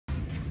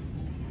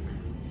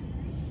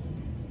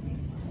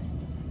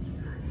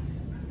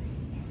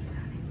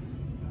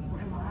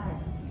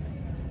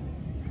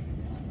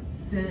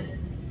We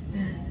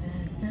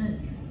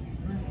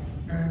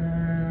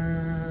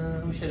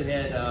should have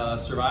had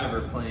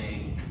Survivor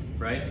playing,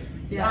 right?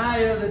 The Eye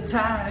of the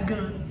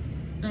Tiger.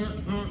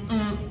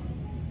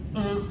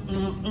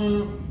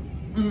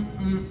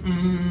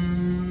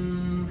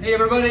 Hey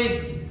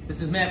everybody,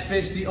 this is Matt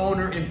Fish, the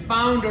owner and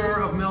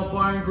founder of Melt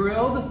Bar and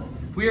Grilled.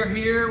 We are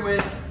here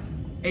with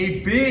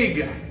a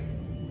big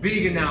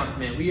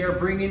announcement. We are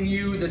bringing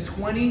you the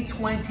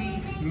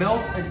 2020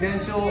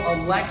 Meltidential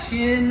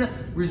Election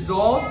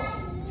results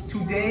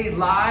today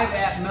live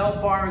at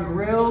Melt Bar and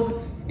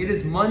Grilled. It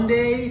is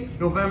Monday,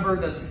 November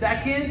the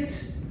 2nd.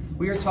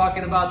 We are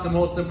talking about the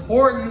most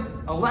important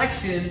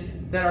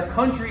election that our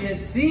country has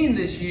seen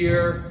this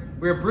year.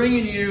 We're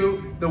bringing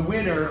you the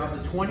winner of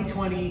the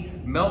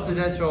 2020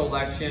 Meltidential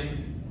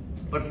election.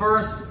 But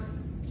first,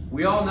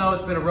 we all know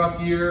it's been a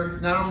rough year,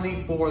 not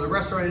only for the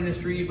restaurant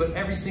industry, but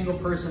every single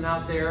person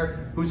out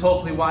there who's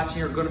hopefully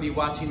watching or going to be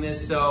watching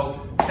this.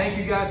 So thank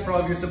you guys for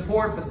all of your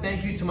support, but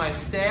thank you to my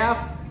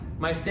staff.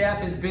 My staff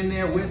has been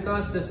there with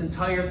us this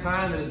entire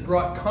time that has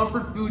brought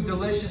comfort food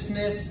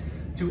deliciousness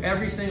to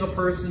every single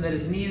person that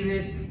has needed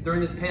it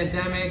during this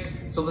pandemic.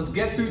 So let's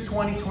get through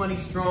 2020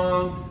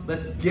 strong.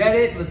 Let's get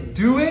it, let's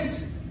do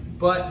it.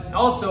 But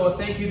also a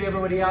thank you to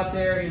everybody out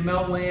there in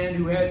Meltland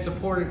who has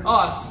supported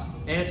us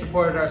and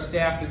supported our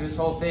staff through this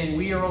whole thing.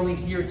 We are only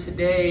here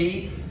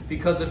today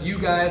because of you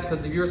guys,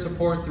 because of your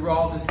support through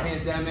all this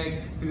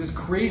pandemic, through this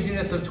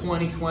craziness of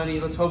 2020.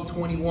 Let's hope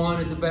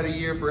 21 is a better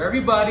year for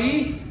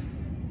everybody.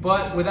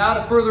 But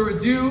without further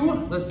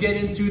ado, let's get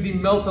into the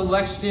Meltidential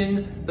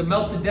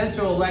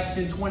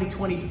Election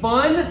 2020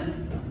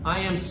 fun. I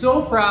am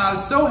so proud,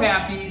 so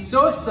happy,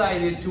 so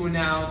excited to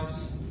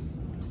announce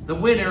the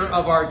winner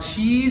of our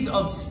Cheese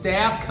of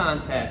Staff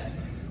contest.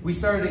 We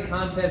started a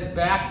contest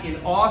back in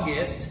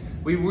August.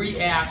 We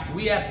asked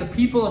the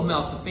people of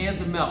Melt, the fans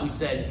of Melt, we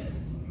said,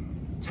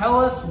 tell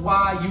us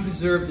why you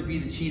deserve to be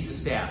the Cheese of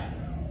Staff.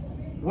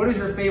 What is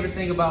your favorite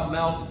thing about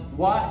Melt?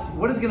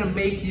 What is gonna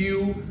make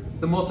you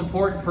the most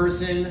important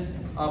person,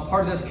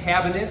 part of this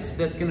cabinet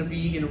that's gonna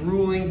be in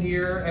ruling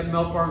here at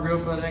Melt Bar and Grill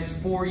for the next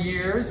 4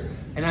 years.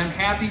 And I'm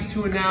happy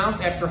to announce,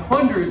 after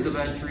hundreds of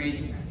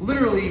entries,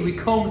 literally we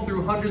combed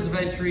through hundreds of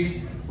entries,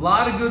 a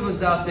lot of good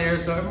ones out there.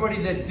 So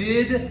everybody that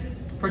did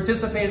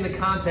participate in the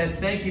contest,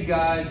 thank you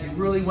guys. You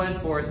really went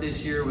for it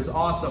this year, it was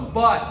awesome.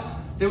 But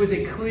there was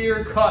a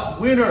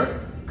clear-cut winner,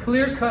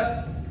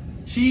 clear-cut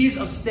Cheese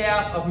of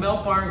Staff of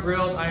Melt Bar and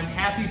Grilled. I am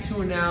happy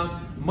to announce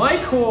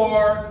Mike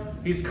Hoare.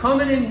 He's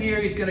coming in here,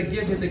 he's gonna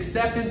give his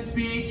acceptance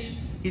speech.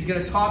 He's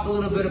gonna talk a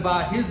little bit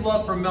about his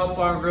love for Melt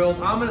Bar and Grilled.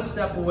 I'm gonna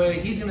step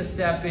away, he's gonna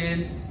step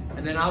in,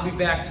 and then I'll be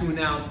back to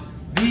announce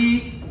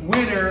the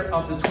winner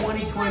of the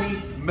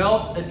 2020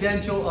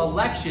 Meltidential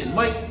Election.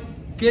 Mike,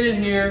 get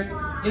in here,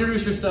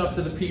 introduce yourself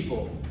to the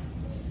people.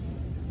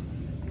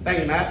 Thank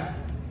you, Matt.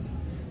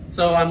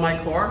 So I'm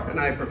Mike Hoare, and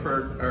I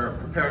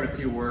prepared a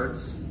few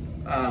words.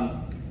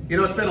 You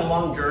know, it's been a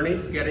long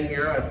journey getting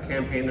here. I've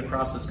campaigned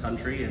across this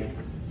country and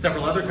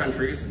several other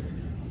countries.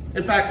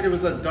 In fact, it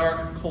was a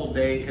dark, cold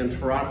day in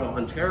Toronto,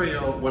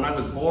 Ontario, when I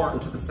was born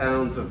to the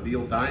sounds of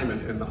Beal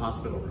Diamond in the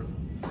hospital room.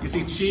 You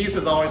see, cheese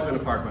has always been a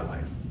part of my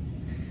life.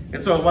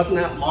 And so it wasn't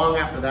that long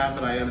after that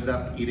that I ended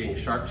up eating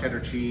sharp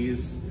cheddar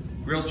cheese,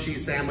 grilled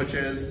cheese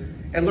sandwiches,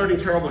 and learning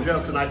terrible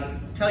jokes. And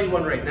I'd tell you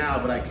one right now,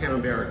 but I can't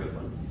embarrass a good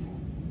one.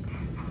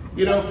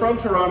 You know, from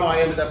Toronto,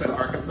 I ended up in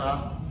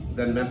Arkansas,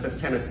 then Memphis,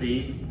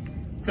 Tennessee,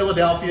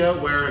 Philadelphia,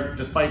 where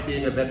despite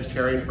being a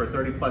vegetarian for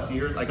 30 plus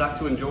years, I got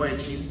to enjoy a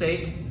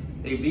cheesesteak,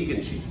 a vegan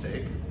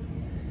cheesesteak,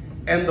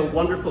 and the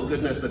wonderful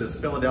goodness that is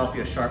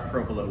Philadelphia sharp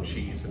provolone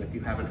cheese. And if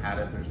you haven't had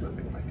it, there's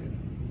nothing like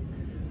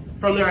it.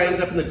 From there, I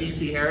ended up in the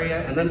DC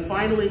area, and then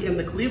finally in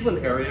the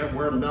Cleveland area,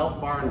 where Melt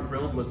Bar and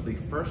Grilled was the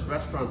first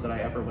restaurant that I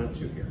ever went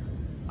to here.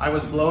 I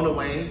was blown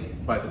away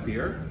by the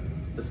beer,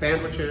 the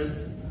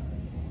sandwiches,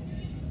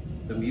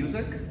 the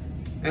music,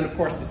 and of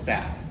course the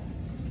staff.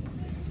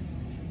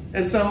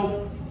 And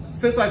so,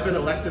 since I've been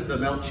elected the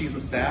Melt Cheese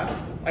of Staff,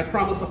 I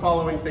promise the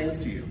following things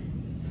to you.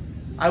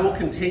 I will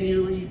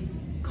continually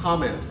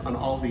comment on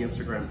all the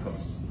Instagram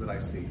posts that I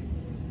see.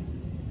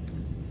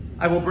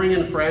 I will bring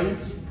in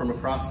friends from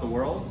across the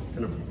world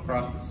and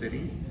across the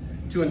city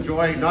to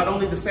enjoy not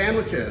only the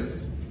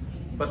sandwiches,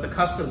 but the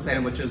custom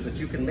sandwiches that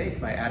you can make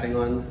by adding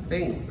on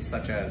things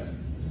such as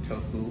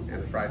tofu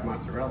and fried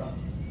mozzarella.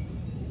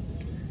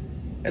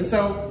 And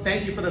so,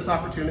 thank you for this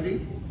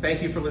opportunity.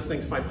 Thank you for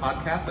listening to my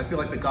podcast. I feel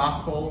like the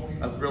gospel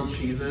of grilled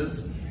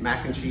cheeses,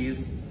 mac and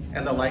cheese,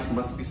 and the like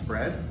must be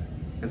spread.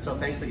 And so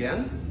thanks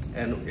again.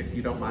 And if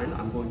you don't mind,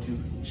 I'm going to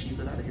cheese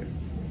it out of here.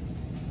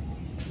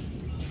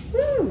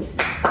 Woo!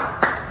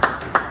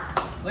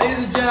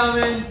 Ladies and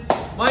gentlemen,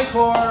 Mike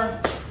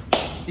Hoare,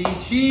 the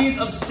Cheese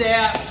of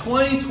Staff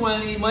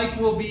 2020. Mike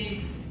will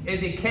be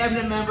as a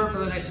cabinet member for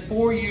the next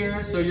 4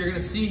 years, so you're gonna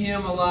see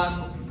him a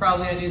lot,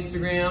 probably on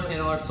Instagram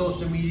and on our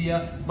social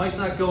media. Mike's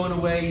not going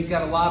away. He's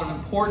got a lot of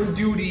important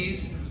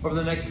duties over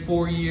the next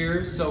 4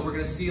 years, so we're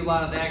gonna see a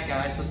lot of that,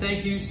 guys. So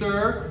thank you,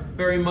 sir,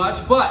 very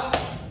much. But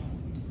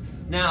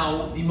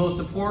now, the most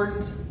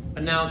important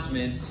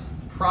announcement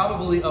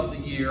probably of the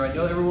year. I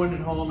know everyone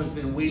at home has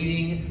been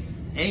waiting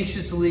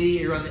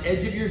anxiously. You're on the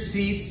edge of your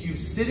seats. You're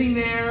sitting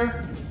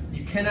there.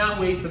 You cannot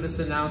wait for this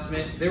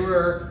announcement. There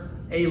were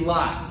a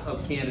lot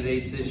of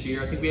candidates this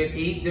year. I think we had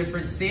 8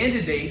 different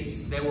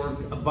sandidates that were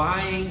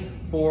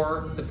vying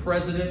for the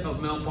president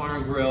of Melt Bar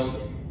and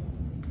Grill.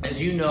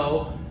 As you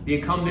know, the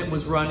incumbent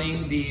was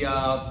running the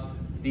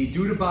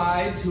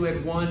Dudabides, who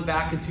had won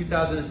back in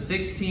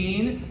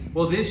 2016.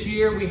 Well, this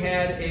year we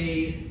had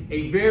a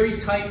very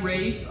tight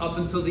race up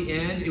until the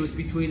end. It was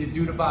between the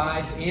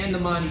Dudabides and the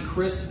Monte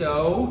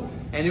Cristo,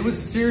 and it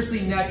was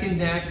seriously neck and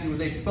neck. It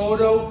was a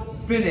photo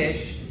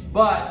finish,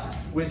 but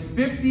with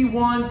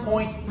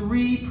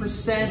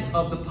 51.3%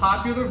 of the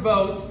popular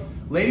vote,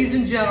 ladies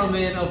and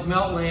gentlemen of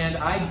Meltland,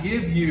 I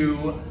give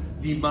you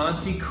the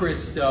Monte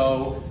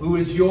Cristo, who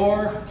is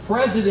your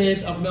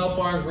president of Melt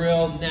Bar and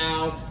Grill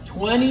now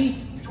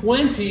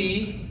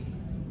 2020.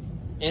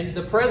 And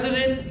the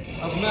president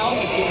of Melt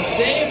is going to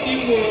say a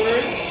few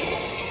words.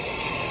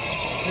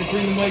 Let me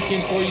bring the mic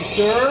in for you,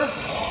 sir.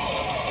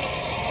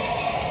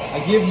 I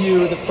give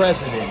you the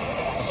president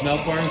of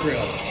Melt Bar and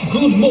Grill.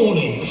 Good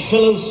morning,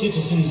 fellow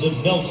citizens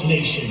of Melt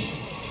Nation.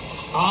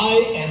 I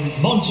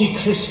am Monte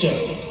Cristo,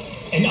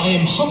 and I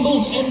am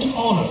humbled and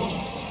honored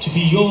to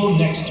be your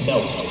next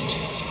Meltite.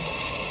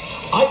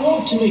 I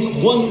want to make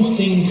one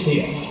thing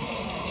clear.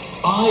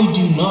 I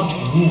do not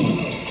rule,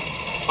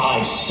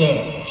 I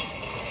serve.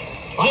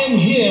 I am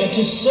here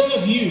to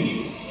serve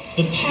you,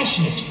 the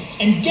passionate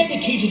and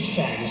dedicated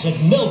fans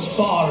of Melt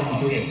Bar and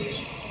Grill.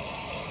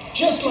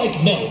 Just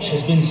like Melt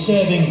has been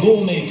serving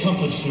gourmet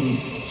comfort food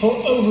for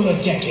over a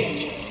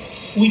decade,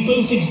 we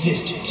both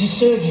exist to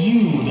serve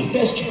you the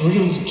best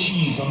grilled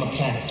cheese on the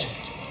planet,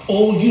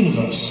 or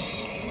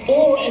universe,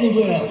 or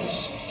anywhere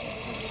else.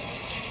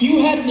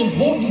 You had an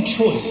important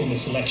choice in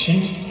this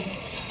election,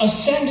 a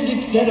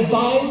candidate that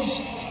abides,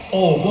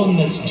 or one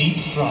that's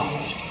deep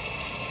fried.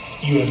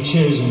 You have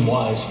chosen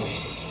wisely.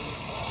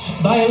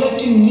 By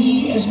electing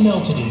me as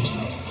Meltident,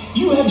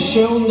 you have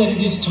shown that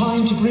it is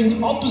time to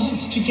bring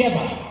opposites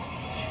together,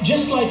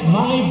 just like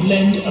my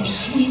blend of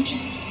sweet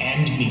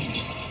and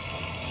meat.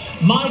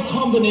 My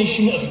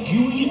combination of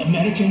gooey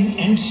American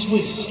and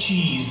Swiss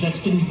cheese that's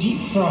been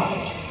deep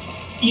fried.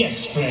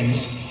 Yes,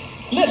 friends,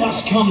 let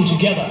us come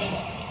together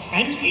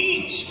and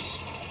eat.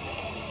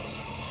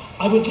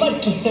 I would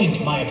like to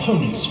thank my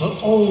opponents for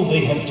all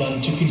they have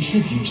done to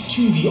contribute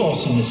to the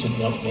awesomeness of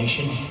Melt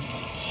Nation.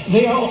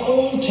 They are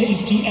all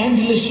tasty and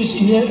delicious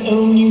in their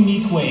own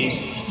unique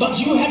ways, but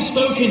you have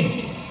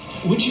spoken,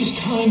 which is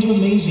kind of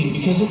amazing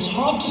because it's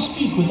hard to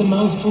speak with a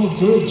mouthful of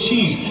grilled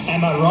cheese,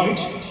 am I right?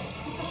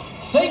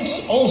 Thanks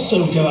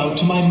also go out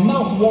to my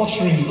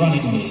mouth-watering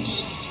running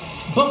mates,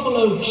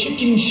 Buffalo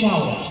Chicken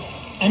Chowder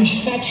and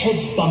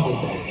Fathead's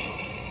Bumbleberry.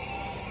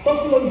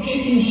 Buffalo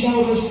Chicken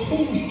Chowder's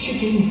pulled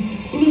chicken,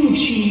 blue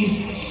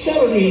cheese,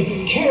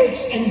 celery,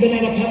 carrots and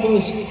banana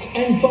peppers,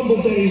 and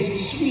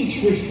Bumbleberry's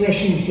sweet,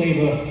 refreshing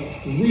flavor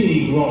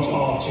really brought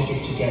our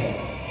ticket together.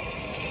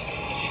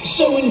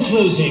 So in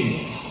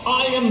closing,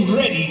 I am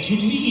ready to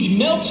lead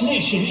Melt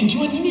Nation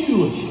into a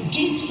new,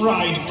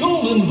 deep-fried,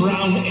 golden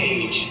brown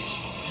age.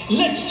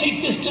 Let's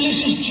take this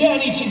delicious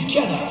journey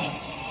together.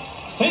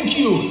 Thank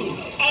you,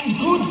 and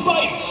good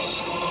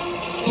bites.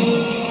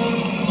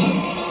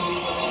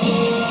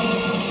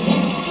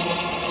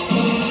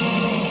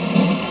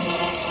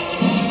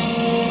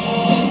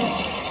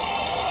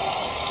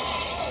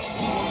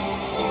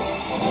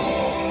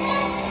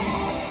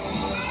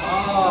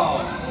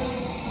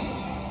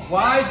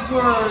 Wise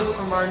words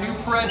from our new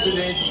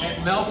president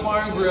at Melt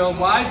Bar and Grill.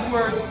 Wise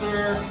words,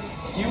 sir.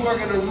 You are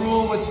going to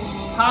rule with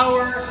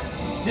power,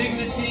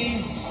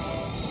 dignity,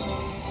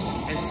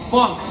 and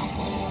spunk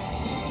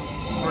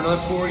for another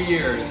 40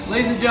 years.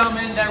 Ladies and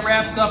gentlemen, that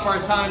wraps up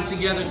our time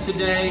together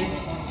today.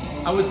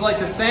 I would like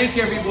to thank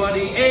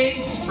everybody,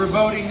 A, for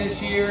voting this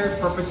year,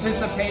 for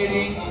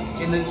participating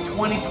in the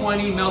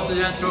 2020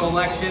 Meltidential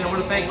Election. I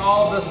want to thank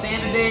all the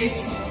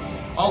candidates,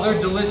 all their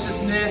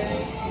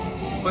deliciousness,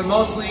 but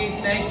mostly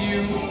thank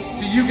you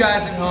to you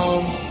guys at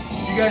home.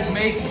 You guys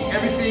make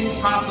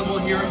everything possible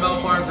here at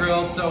Melt Bar and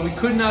Grill, so we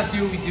could not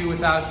do what we do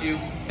without you.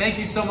 Thank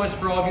you so much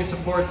for all of your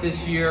support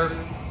this year.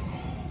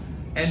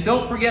 And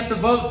don't forget the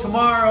vote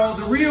tomorrow.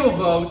 The real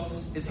vote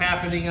is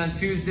happening on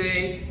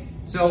Tuesday.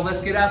 So let's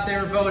get out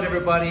there and vote,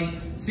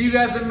 everybody. See you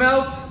guys at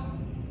Melt.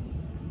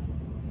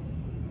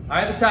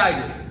 Eye of the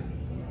Tiger.